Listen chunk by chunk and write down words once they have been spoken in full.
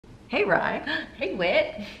Hey, Rye. Hey,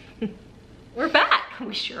 Wit. We're back.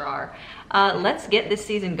 We sure are. Let's get this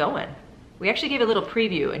season going. We actually gave a little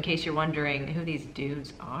preview in case you're wondering who these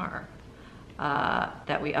dudes are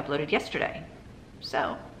that we uploaded yesterday.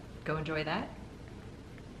 So go enjoy that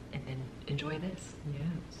and then enjoy this. Yes.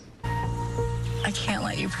 I can't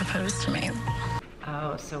let you propose to me.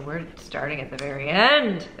 Oh, so we're starting at the very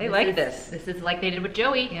end. They like this. This is like they did with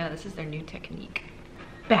Joey. Yeah, this is their new technique.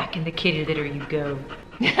 Back in the kitty litter you go.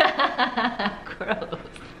 Gross.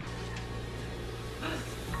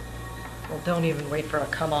 Well, don't even wait for a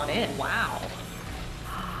come on in. Wow.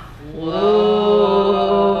 Whoa.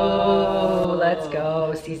 Let's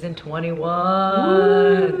go. Season 21.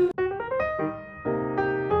 Woo.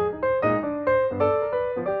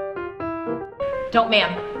 Don't,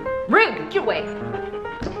 ma'am. Rude. Get away.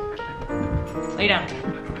 Lay down.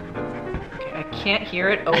 Okay, I can't hear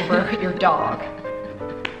it over your dog.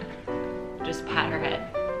 Just pat her head.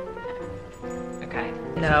 Okay.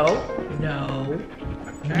 No. No.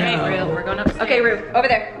 All right, Rue, we're going upstairs. Okay, Rue, over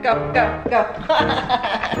there. Go, go, go.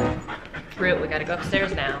 Rue, we gotta go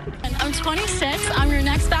upstairs now. I'm 26, I'm your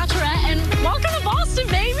next Bachelorette, and welcome to Boston,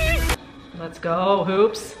 baby! Let's go,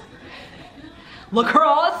 hoops.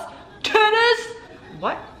 Lacrosse, tennis.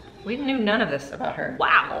 What? We knew none of this about her.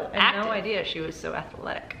 Wow, I had no idea she was so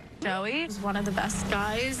athletic. Joey is one of the best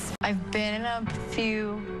guys. I've been in a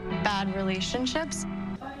few bad relationships.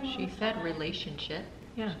 She said relationship.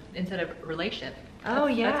 Yeah. Instead of relation. Oh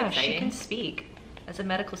yeah, that's she exciting. can speak. As a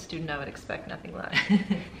medical student, I would expect nothing less.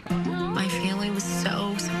 My family was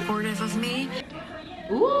so supportive of me.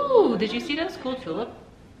 Ooh, did you see those cool tulip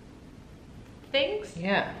things?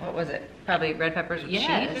 Yeah, what was it? Probably red peppers with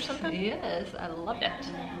cheese or something? Yes, I loved it.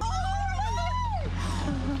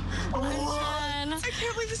 I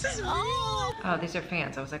can't believe this is real. Oh, these are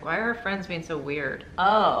fans. I was like, why are her friends being so weird?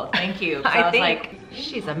 Oh, thank you. I was think like,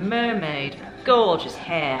 she's a mermaid. Gorgeous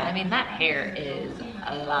hair. I mean, that hair is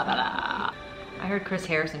la la la. I heard Chris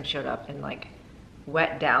Harrison showed up and like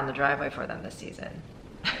wet down the driveway for them this season.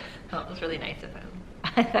 Oh, it was really nice of him.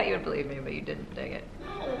 I thought you would believe me, but you didn't dig it.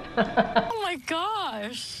 Oh my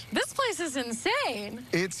gosh, this place is insane.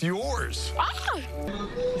 It's yours. Ah!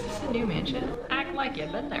 Is this a new mansion? Act like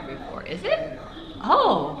you've been there before. Is it?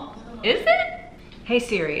 Oh, is it? Hey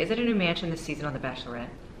Siri, is it a new mansion this season on The Bachelorette?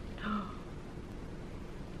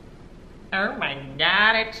 Oh my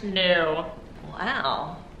God, it's new.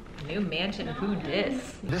 Wow, new mansion, who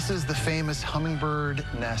dis? This is the famous Hummingbird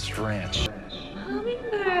Nest Ranch.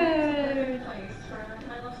 Hummingbird.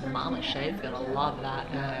 Mama Shay's gonna love that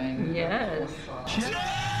thing. Yes.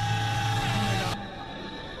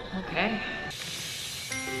 Okay.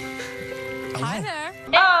 Hi there.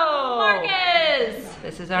 Oh! Marcus!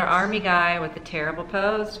 This is our army guy with the terrible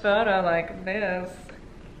posed photo like this.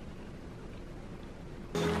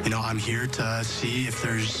 You know, I'm here to see if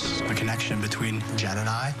there's a connection between Jen and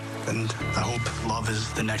I, and I hope love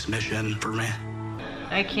is the next mission for me.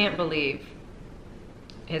 I can't believe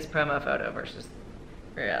his promo photo versus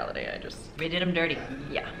reality. We did him dirty.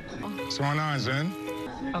 Yeah. What's going on, Jen?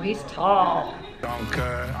 Oh, he's tall. Donc,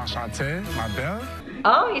 enchanté, ma belle.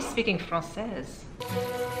 Oh, he's speaking Français.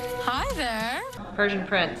 Hi there. Persian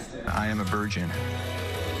prince. I am a virgin,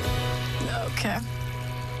 Okay.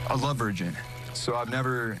 a love virgin. So I've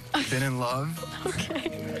never been in love. Okay.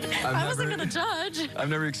 I wasn't gonna judge. I've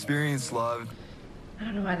never experienced love. I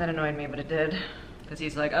don't know why that annoyed me, but it did. Because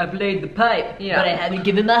he's like, I played the pipe. Yeah. But I haven't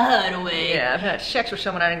given my heart away. Yeah, I've had sex with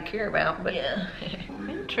someone I didn't care about, but Yeah.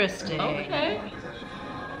 interesting. Okay.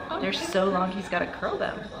 They're so long he's got to curl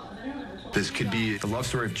them. This could be the love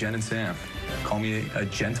story of Jen and Sam. Call me a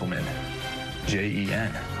gentleman.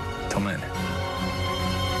 Jen. Gentleman.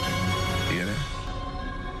 You get it?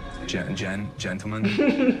 Gentleman.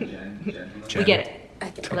 Jen. We get it.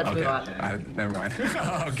 Let's move Okay. on. Never mind.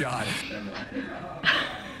 Oh, God.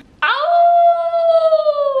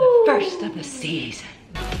 Oh! First of the season.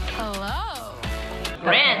 Hello.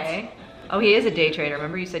 Brent. Okay. Oh, he is a day trader.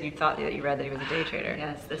 Remember you said you thought that you read that he was a day trader.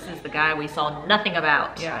 Yes, this is the guy we saw nothing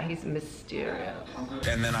about. Yeah, he's mysterious.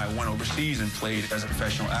 And then I went overseas and played as a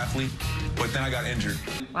professional athlete, but then I got injured.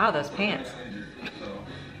 Wow, those pants.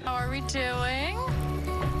 How are we doing?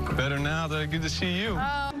 Better now that I get to see you.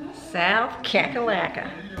 South Kakalaka.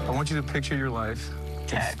 I want you to picture your life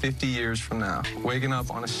Okay. 50 years from now, waking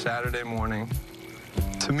up on a Saturday morning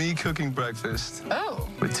to me cooking breakfast Oh.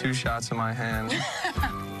 with 2 shots in my hand.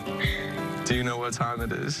 Do you know what time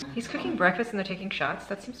it is? He's cooking breakfast and they're taking shots?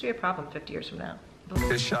 That seems to be a problem 50 years from now.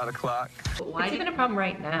 It's shot o'clock. But why It's did, even a problem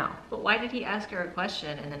right now. but why did he ask her a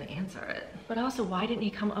question and then answer it? But also, why didn't he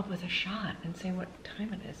come up with a shot and say what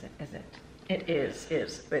time it is? Is it It is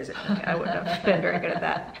it? Okay, I wouldn't have been very good at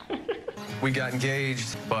that. We got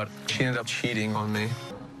engaged, but she ended up cheating on me.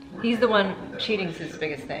 He's the one, cheating's his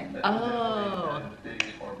biggest thing. Oh.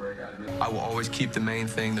 I will always keep the main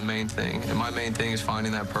thing, and my main thing is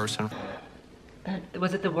finding that person.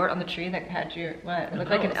 Was it the wart on the tree that had you, what? It looked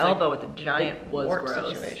No, like an it's elbow like- with a giant It was wart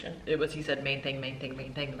gross. situation. It was, he said main thing.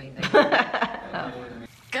 Oh.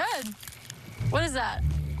 Good. What is that?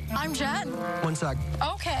 I'm Jen. One sec.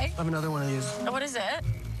 Okay. I have another one of these. What is it?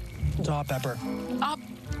 It's a hot pepper.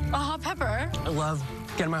 A hot pepper. I love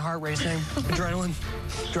getting my heart racing,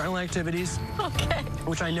 adrenaline activities, Okay.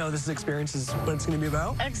 which I know this experience is what it's going to be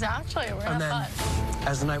about. Exactly. We're And having then, fun.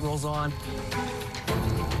 as the night rolls on,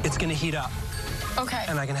 it's going to heat up, Okay.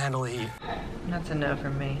 and I can handle the heat. That's a no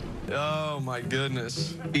from me. Oh my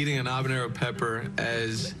goodness. Eating an habanero pepper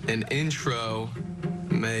as an intro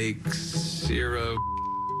makes zero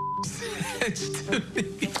sense to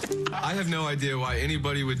me. I have no idea why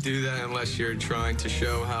anybody would do that unless you're trying to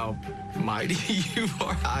show how mighty you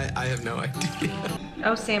are. I have no idea.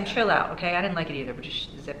 Oh, Sam, chill out, okay? I didn't like it either, but just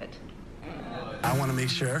zip it. I want to make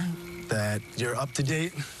sure that you're up to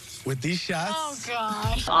date with these shots. Oh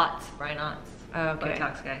gosh. Otts, Brian Otts. Okay.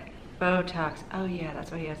 Botox guy. Botox. Oh yeah,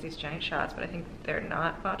 that's why he has these giant shots, but I think they're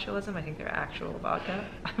not botulism. I think they're actual vodka.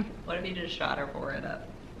 What if he just shot her for it up?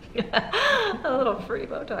 A little free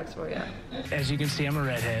Botox for you. As you can see, I'm a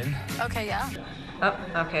redhead. Okay, yeah. Oh,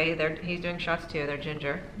 okay, he's doing shots too. They're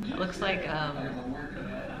ginger. It looks like,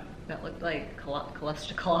 that looked like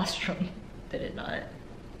colostrum. Did it not?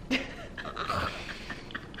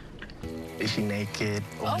 Is she naked?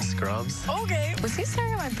 Only scrubs? Okay. Was he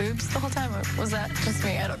staring at my boobs the whole time, or was that just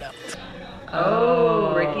me? I don't know.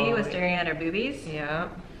 Oh, Ricky was staring at her boobies? Yeah.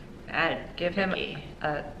 Bad. Give him Ricky.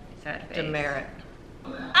 a Sad face. demerit.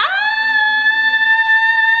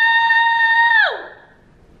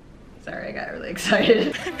 Sorry, I got really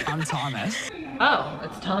excited. I'm Thomas. Oh,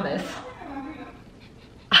 it's Thomas.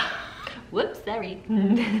 Whoops, sorry.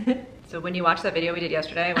 So when you watch that video we did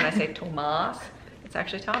yesterday, when I say Tomas, it's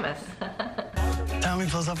actually Thomas. Tommy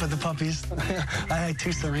pulls up with the puppies. I had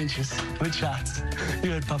 2 syringes with shots.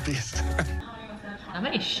 You had puppies. How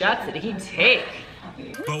many shots did he take?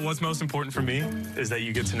 But what's most important for me is that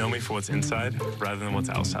you get to know me for what's inside rather than what's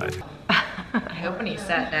outside. I hope when he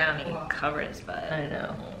sat down, he covered his butt. I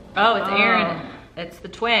know. Oh, it's Aaron. It's the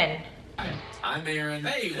twin. I'm Aaron.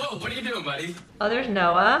 Hey, whoa, what are you doing, buddy? Oh, there's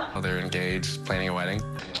Noah. Oh, they're engaged, planning a wedding.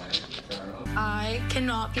 I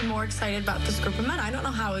cannot be more excited about this group of men. I don't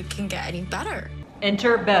know how it can get any better.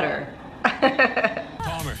 Enter better.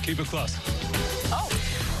 Palmer, keep it close. Oh.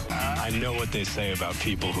 I know what they say about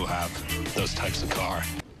people who have those types of car.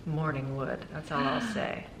 Morning wood. That's all I'll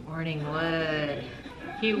say. Morning wood.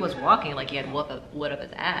 He was walking like he had wood up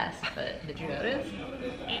his ass, but did you notice?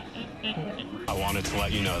 I wanted to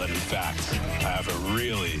let you know that, in fact, I have a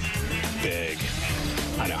really big,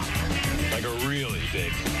 I know, like a really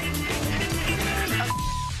big.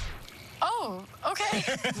 Oh, okay.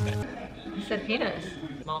 He said penis.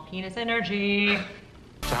 Small penis energy.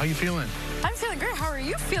 So how you feeling? I'm feeling great. How are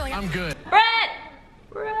you feeling? I'm good. Brett!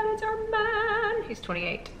 Brad is our man. He's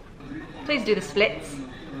 28. Please do the splits.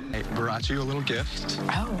 Hey, brought you a little gift.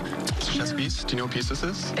 Oh. Chess piece. Do you know what piece this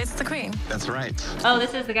is? It's the queen. That's right. Oh,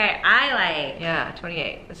 this is the guy I like. Yeah,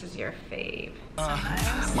 28. This is your fave.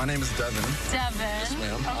 My name is Devin. Devin.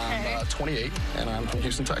 Ma'am. Okay. I'm 28, and I'm from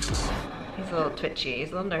Houston, Texas. He's a little twitchy. He's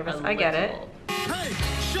a little nervous. I get it. Hey,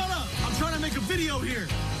 shut up! I'm trying to make a video here.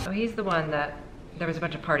 Oh, he's the one that there was a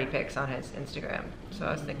bunch of party pics on his Instagram. So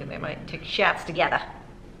I was thinking they might take shots together.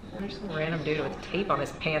 There's some random dude with tape on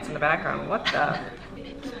his pants in the background. What the?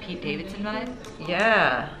 Pete Davidson vibe?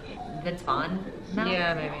 Yeah. Vince Vaughn? No.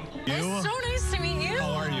 Yeah, maybe. It's so nice to meet you.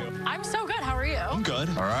 How are you? I'm so good. How are you? I'm good.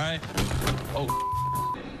 All right. Oh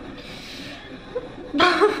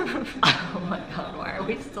my god, why are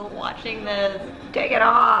we still watching this? Take it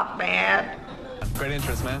off, man. Great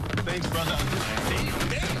interest, man. Thanks, brother.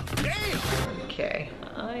 Damn. Okay.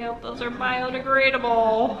 I hope those are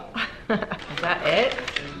biodegradable. Is that it?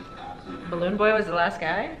 Balloon Boy was the last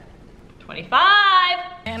guy? 25!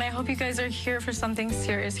 And I hope you guys are here for something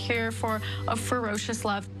serious, here for a ferocious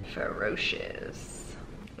love. Ferocious.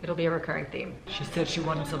 It'll be a recurring theme. She said she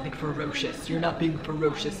wanted something ferocious. You're not being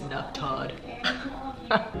ferocious enough, Todd.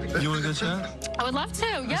 You want to go chat? I would love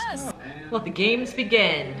to, yes. Let the games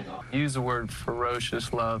begin. Use the word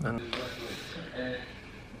ferocious love and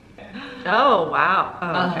Oh, wow.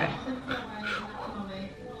 Oh, okay.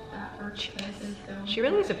 She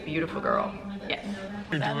really is a beautiful girl. Yes.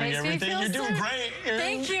 You're That doing makes me everything. feel You're doing so- great.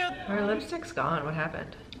 Thank you. Her lipstick's gone. What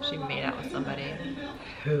happened? She made out with somebody.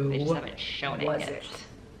 Who They just haven't shown it was yet. it?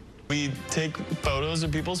 We take photos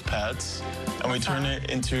of people's pets and we turn it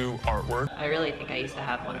into artwork. I really think I used to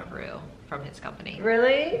have one of Rue from his company.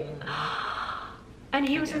 Really? And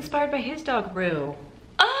he was inspired by his dog, Rue.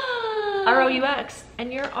 R-O-U-X.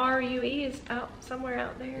 And your R-U-E is out somewhere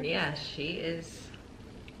out there. Yeah, she is.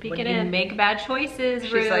 Peeking when in. you make bad choices,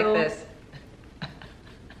 She's Rue. like this.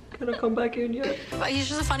 Can I come back in yet? But he's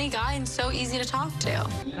just a funny guy and so easy to talk to.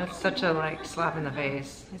 That's such a like slap in the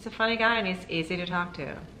face. He's a funny guy and he's easy to talk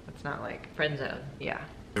to. It's not like Friend zone. Yeah.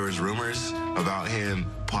 There was rumors about him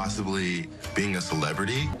possibly being a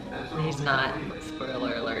celebrity. He's not.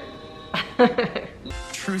 Spoiler alert.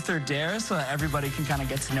 Truth or dare, so that everybody can kind of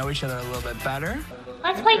get to know each other a little bit better.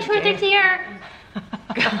 Let's play truth or dare.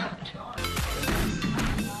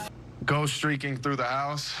 Go streaking through the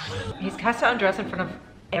house. He's has to undress in front of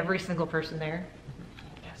every single person there.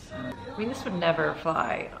 Yes. I mean, this would never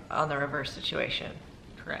fly on the reverse situation.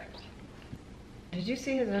 Correct. Did you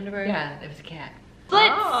see his underwear? Yeah, it was a cat.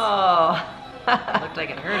 Blitz. Oh. Looked like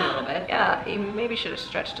it hurt a little bit. Yeah, he maybe should have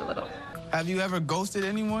stretched a little. Have you ever ghosted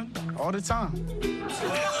anyone? All the time.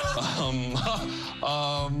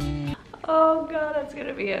 Oh God, that's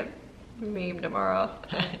gonna be a meme tomorrow.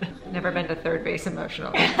 Never been to third base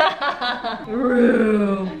emotional.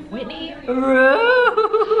 Rue. Whitney. Rue.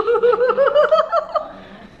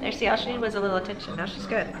 There, see, all she needed was a little attention. Now she's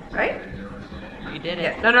good, right? You did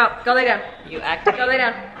it. Yeah. No, go lay down. You acted. Go lay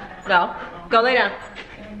down. No, go lay down.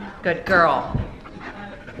 Good girl.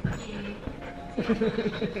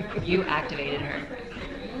 You activated her.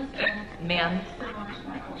 Man.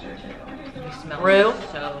 You smell Rue,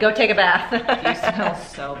 so... go take a bath. You smell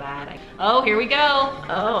so bad. Oh, here we go.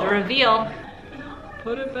 Oh. The reveal.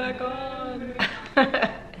 Put it back on.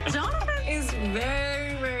 Jonathan is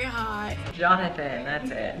very, very hot. Jonathan, that's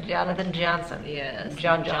it. Jonathan Johnson. Yes.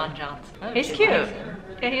 John Johnson. Oh, He's she cute. likes him.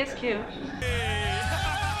 Yeah, he is cute.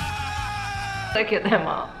 Look at them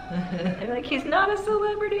all. They're like, he's not a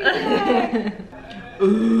celebrity yet.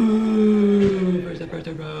 Ooh, where's the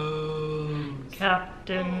birthday rose?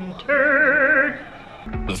 Captain Turd.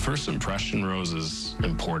 The first impression, Rose, is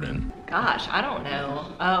important. Gosh, I don't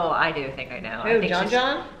know. Oh, I do think I know. I Who, think John she's-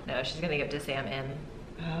 John? No, she's gonna give to Sam in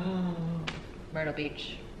Oh. Myrtle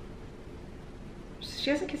Beach. She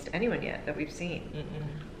hasn't kissed anyone yet that we've seen.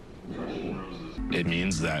 It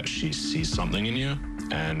means that she sees something in you,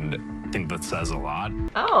 and I think that says a lot.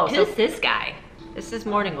 Oh, Who's this guy? This is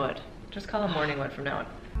Morningwood. Just call him Morningwood from now on.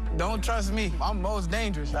 Don't trust me. I'm most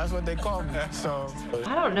dangerous. That's what they call me. So.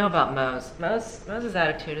 I don't know about Mose's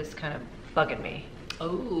attitude is kind of bugging me.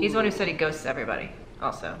 Oh. He's the one who said he ghosts everybody,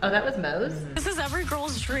 also. Oh, that was Mose? This is every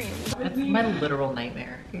girl's dream. That's my literal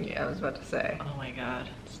nightmare. Yeah, I was about to say. Oh my god.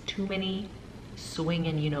 It's too many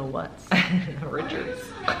swinging you-know-whats. Richards.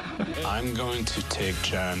 I'm going to take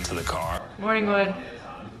Jen to the car. Morningwood.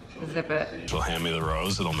 Zip it. She'll hand me the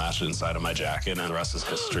rose. It'll match it inside of my jacket, and the rest is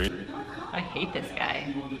history. I hate this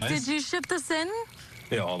guy. Did you ship this in?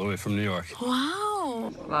 Yeah, all the way from New York.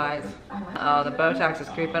 Wow. Lies. Oh, the Botox is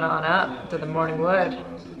creeping on up to the Morningwood.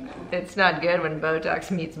 It's not good when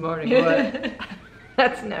Botox meets Morningwood.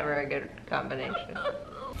 That's never a good combination.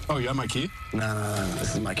 Oh, you have my key? No.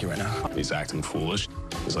 This is my key right now. He's acting foolish.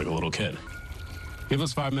 He's like a little kid. Give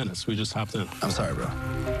us 5 minutes. We just hopped in. I'm sorry, bro.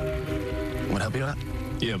 Want to help you out?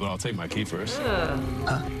 Yeah, but I'll take my key first.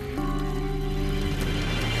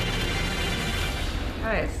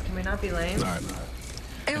 Guys, can we not be lame? All right.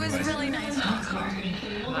 It was really nice.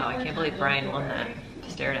 Wow, I can't believe Brian won that.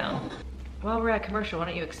 Stare down. While we're at commercial, why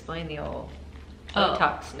don't you explain the old Oh.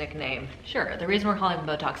 Botox nickname? Sure, the reason we're calling him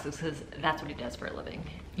Botox is because that's what he does for a living.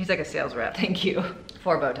 He's like a sales rep Thank you.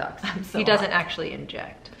 for Botox. I'm so He doesn't hot. actually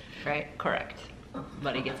inject, right? Correct.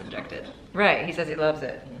 But he gets injected. Right, he says he loves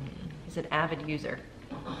it. He's an avid user.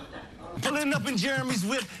 Pulling up in Jeremy's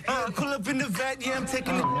whip. Pull up in the vet. Yeah, I'm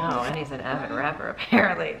taking Oh no, and he's an avid rapper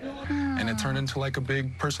apparently. And it turned into like a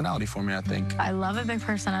big personality for me, I think. I love a big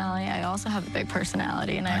personality. I also have a big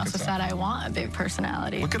personality, and I also saw said I want a big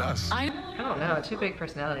personality. Look at us. I don't know, 2 big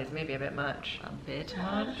personalities, maybe a bit much. A bit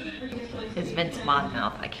much? His Vince Vaughn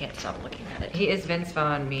mouth, I can't stop looking at it. He is Vince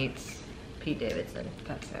Vaughn meets Pete Davidson.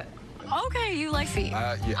 That's it. Okay, you like feet.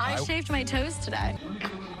 Yeah, I shaved my toes today.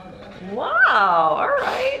 Wow, all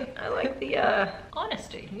right. I like the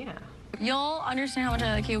Honesty. yeah. You'll understand how much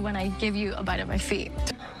I like you when I give you a bite of my feet.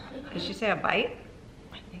 Did she say a bite?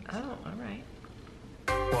 Oh, all right.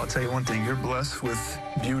 Well, I'll tell you one thing. You're blessed with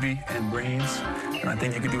beauty and brains, and I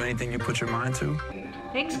think you can do anything you put your mind to.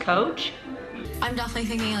 Thanks, coach. I'm definitely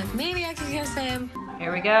thinking, like, maybe I could kiss him.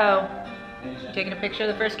 Here we go. Taking a picture of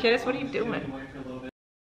the first kiss? What are you doing?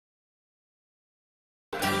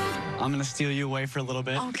 I'm gonna steal you away for a little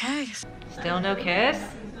bit. Okay. Still no kiss?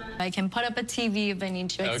 I can put up a TV if I need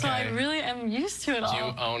to. So I Okay. really am used to it all.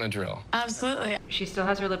 You own a drill. Absolutely. She still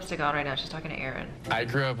has her lipstick on right now. She's talking to Aaron. I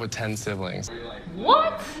grew up with 10 siblings.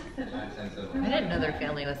 What? I didn't know their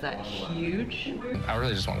family was that huge. I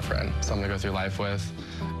really just want a friend, someone to go through life with,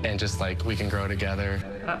 and just like we can grow together.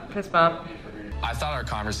 Fist bump. I thought our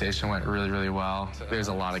conversation went really, really well. There's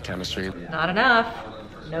a lot of chemistry. Not enough.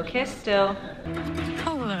 No kiss still.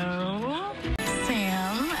 Hello.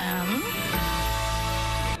 Sam M.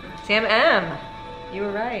 Sam M. You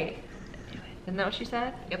were right. Isn't that what she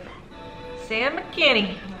said? Yep. Sam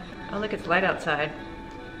McKinney. Oh, look, it's light outside.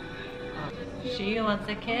 She wants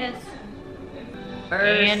a kiss.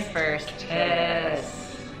 First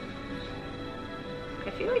kiss. I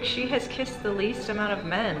feel like she has kissed the least amount of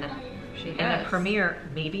men. She in has. a premiere,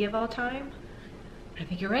 maybe of all time. I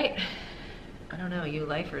think you're right. I don't know. You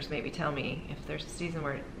lifers maybe tell me if there's a season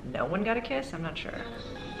where no one got a kiss. I'm not sure.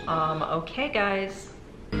 Okay, guys.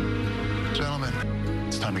 Gentlemen,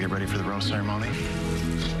 it's time to get ready for the rose ceremony.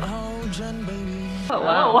 Oh, Jenn, baby. Oh,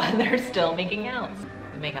 wow. They're still making out.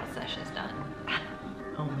 The makeout session's done.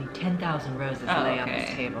 Only 10,000 roses Oh, lay on okay.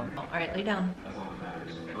 this table. All right, lay down.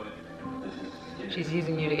 She's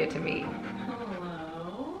using you to get to me.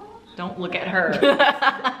 Don't look at her.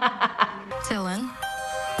 Dylan.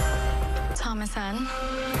 Thomas N.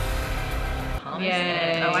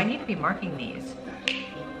 Yay. Oh, I need to be marking these.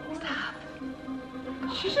 Stop.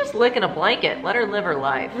 She's just licking a blanket. Let her live her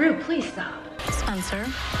life. Rue, please stop. Spencer.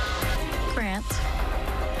 Grant.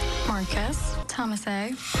 Marcus. Thomas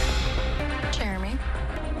A. Jeremy.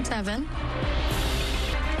 Devin.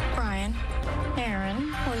 Brian.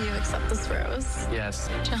 Aaron, will you accept this rose? Yes.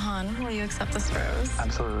 Jahan, will you accept this rose?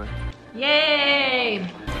 Absolutely. Yay!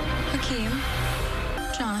 Hakeem.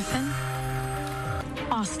 Jonathan.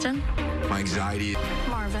 Austin. My anxiety.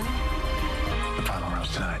 Marvin. The final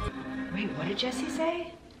rose tonight. Wait, what did Jesse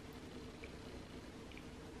say?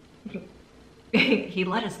 He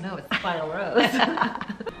let us know it's the final rose.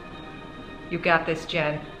 You got this,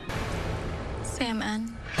 Jen. Sam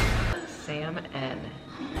N. Sam N.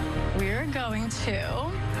 We're going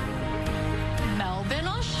to Melbourne,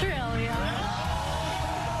 Australia.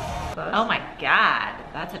 Oh my God,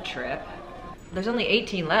 that's a trip. There's only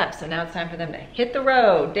 18 left, so now it's time for them to hit the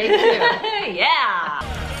road. Day 2. Yeah.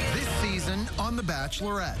 This season on The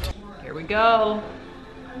Bachelorette. Here we go.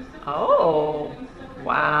 Oh,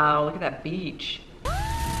 wow, look at that beach.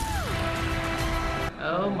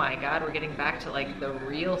 Oh my God, we're getting back to like the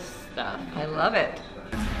real stuff. I love it.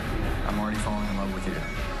 I'm already falling in love with you.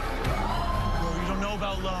 Bro, you don't know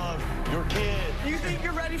about love. You're a kid. You think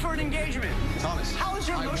you're ready for an engagement? Thomas. How is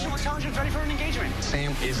your emotional intelligence ready for an engagement?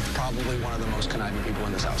 Sam is probably one of the most conniving people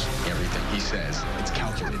in this house. Everything he says, it's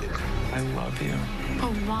calculated. I love you.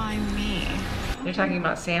 But why me? You're talking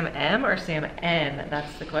about Sam M or Sam N?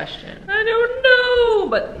 That's the question. I don't know,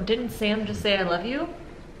 but didn't Sam just say I love you?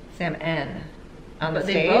 Sam N. On the But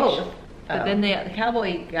they stage? both. But Oh. then the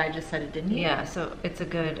cowboy guy just said it, didn't he? Yeah, so it's a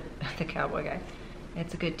good, the cowboy guy.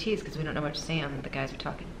 It's a good tease because we don't know much Sam the guys are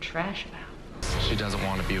talking trash about. She doesn't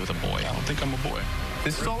want to be with a boy. I don't think I'm a boy.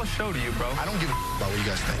 This is all a show to you, bro. I don't give a about what you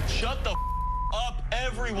guys think. Shut the up,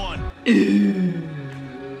 everyone.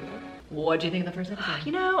 What do you think of the first episode?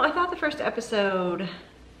 You know, I thought the first episode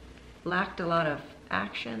lacked a lot of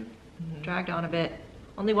action, dragged on a bit.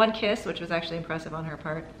 Only one kiss, which was actually impressive on her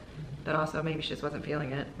part, but also maybe she just wasn't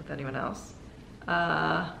feeling it with anyone else.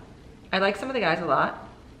 I like some of the guys a lot.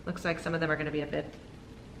 Looks like some of them are going to be a bit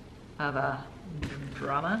of a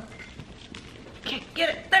drama. Can't get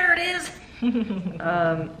it. There it is.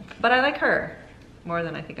 But I like her more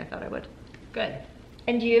than I think I thought I would. Good.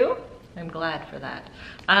 And you? I'm glad for that.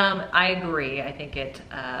 I agree. I think it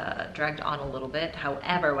dragged on a little bit.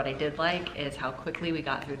 However, what I did like is how quickly we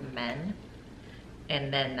got through the men,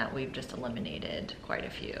 and then that we've just eliminated quite a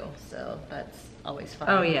few. So that's always fun.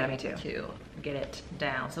 Oh, yeah, me too. To get it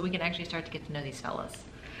down, so we can actually start to get to know these fellas.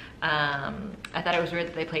 I thought it was weird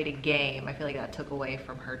that they played a game. I feel like that took away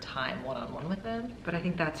from her time one-on-one with them. But I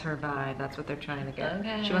think that's her vibe. That's what they're trying to get.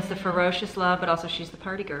 Okay. She wants the ferocious love, but also she's the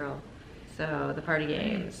party girl. So the party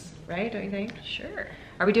games, right? Don't you think? Sure.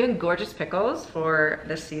 Are we doing gorgeous pickles for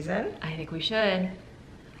this season? I think we should.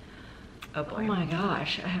 Oh boy. Oh my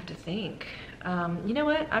gosh, I have to think. You know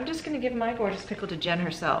what? I'm just gonna give my gorgeous pickle to Jenn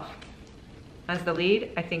herself. As the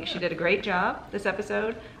lead, I think she did a great job this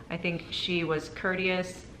episode. I think she was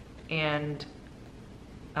courteous and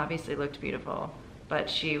obviously looked beautiful, but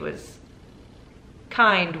she was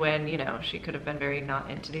kind when, you know, she could have been very not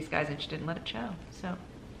into these guys and she didn't let it show. So,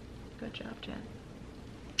 good job, Jenn.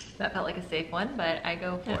 That felt like a safe one, but I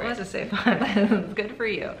go for it. It was a safe one. Good for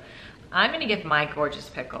you. I'm gonna give my gorgeous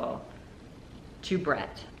pickle to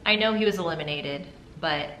Brett. I know he was eliminated,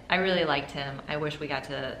 but I really liked him. I wish we got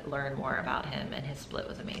to learn more about him, and his split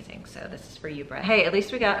was amazing. So this is for you, Brett. Hey, at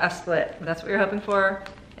least we got a split. That's what we were hoping for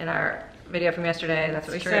in our video from yesterday. That's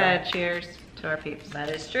what we said. Cheers to our peeps. That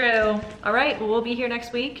is true. All right, well, we'll be here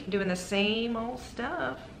next week doing the same old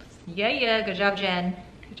stuff. Yeah. Good job, Jen.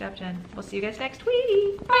 Good job, Jen. We'll see you guys next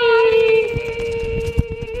week. Bye.